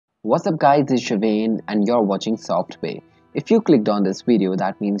What's up guys, this is Shavane and you're watching Software. If you clicked on this video,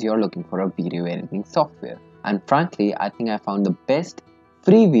 that means you're looking for a video editing software. And frankly, I think I found the best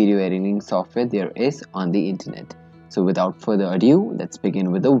free video editing software there is on the internet. So without further ado, let's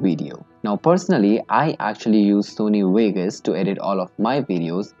begin with the video. Now personally, I actually use Sony Vegas to edit all of my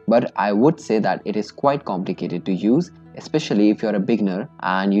videos, but I would say that it is quite complicated to use, especially if you're a beginner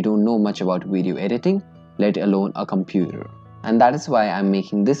and you don't know much about video editing, let alone a computer. And that is why I'm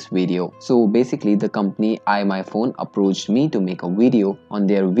making this video. So basically the company iMyPhone approached me to make a video on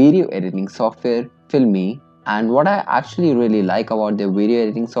their video editing software Filme, and what I actually really like about their video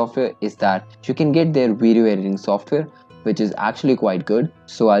editing software is that you can get their video editing software which is actually quite good.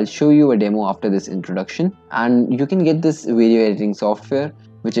 So I'll show you a demo after this introduction, and you can get this video editing software,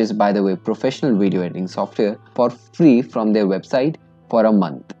 which is by the way professional video editing software, for free from their website for a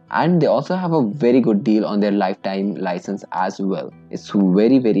month. And they also have a very good deal on their lifetime license as well. It's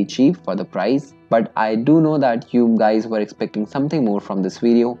very cheap for the price, but I do know that you guys were expecting something more from this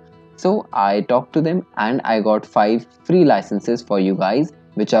video, so I talked to them and I got 5 free licenses for you guys,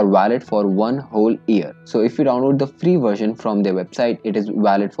 which are valid for 1 whole year. So if you download the free version from their website, it is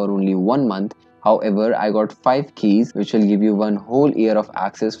valid for only 1 month. However, I got 5 keys which will give you 1 whole year of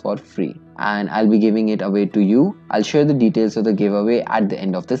access for free, and I'll be giving it away to you. I'll share the details of the giveaway at the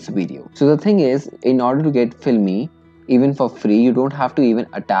end of this video. So the thing is, in order to get Filme even for free, you don't have to even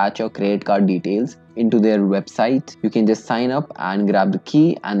attach your credit card details into their website. You can just sign up and grab the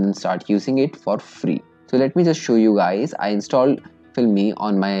key and then start using it for free. So let me just show you guys. I installed Filme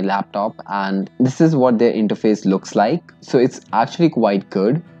on my laptop and this is what their interface looks like. So it's actually quite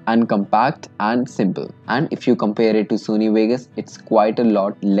good and compact and simple, and if you compare it to Sony Vegas, it's quite a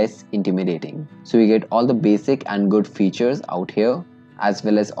lot less intimidating. So you get all the basic and good features out here, as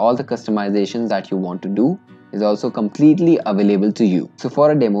well as all the customizations that you want to do is also completely available to you. So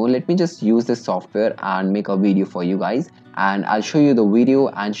for a demo, let me just use this software and make a video for you guys, and I'll show you the video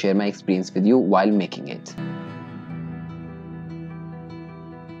and share my experience with you while making it.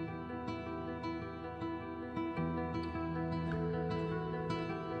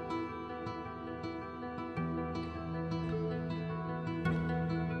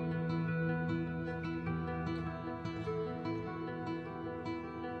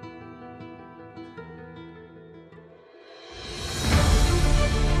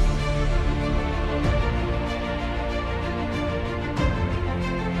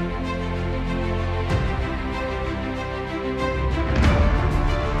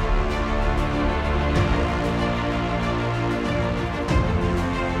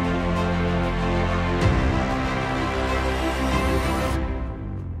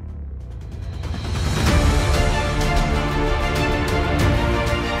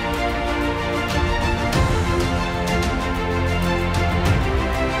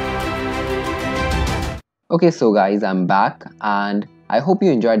 Okay, so guys, I'm back and I hope you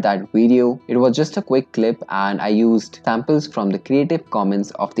enjoyed that video. It was just a quick clip and I used samples from the Creative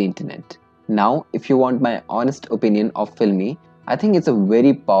Commons of the internet. Now, if you want my honest opinion of Filme, I think it's a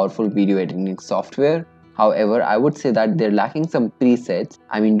very powerful video editing software. However, I would say that they're lacking some presets.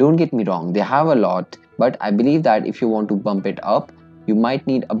 I mean, don't get me wrong, they have a lot, but I believe that if you want to bump it up, you might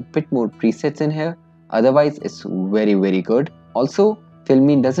need a bit more presets in here. Otherwise, it's very good. Also,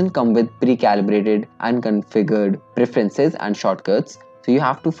 Filme doesn't come with pre-calibrated and configured preferences and shortcuts, so you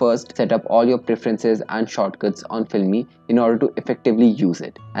have to first set up all your preferences and shortcuts on Filme in order to effectively use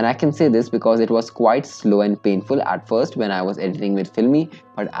it. And I can say this because it was quite slow and painful at first when I was editing with Filme,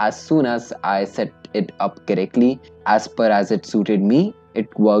 but as soon as I set it up correctly as per as it suited me, it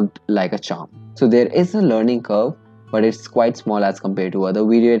worked like a charm. So there is a learning curve, but it's quite small as compared to other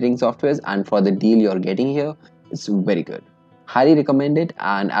video editing softwares, and for the deal you're getting here, it's very good. Highly recommend it.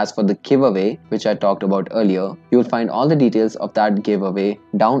 And as for the giveaway, which I talked about earlier, you will find all the details of that giveaway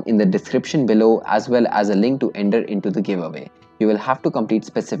down in the description below, as well as a link to enter into the giveaway. You will have to complete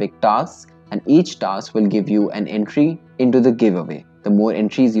specific tasks, and each task will give you an entry into the giveaway. The more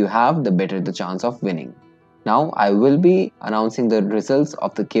entries you have, the better the chance of winning. Now I will be announcing the results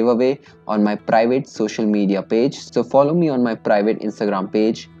of the giveaway on my private social media page, so follow me on my private Instagram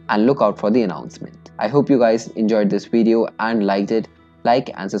page and look out for the announcement. I hope you guys enjoyed this video and liked it.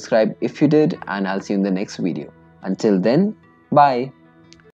 Like and subscribe if you did, and I'll see you in the next video. Until then, bye.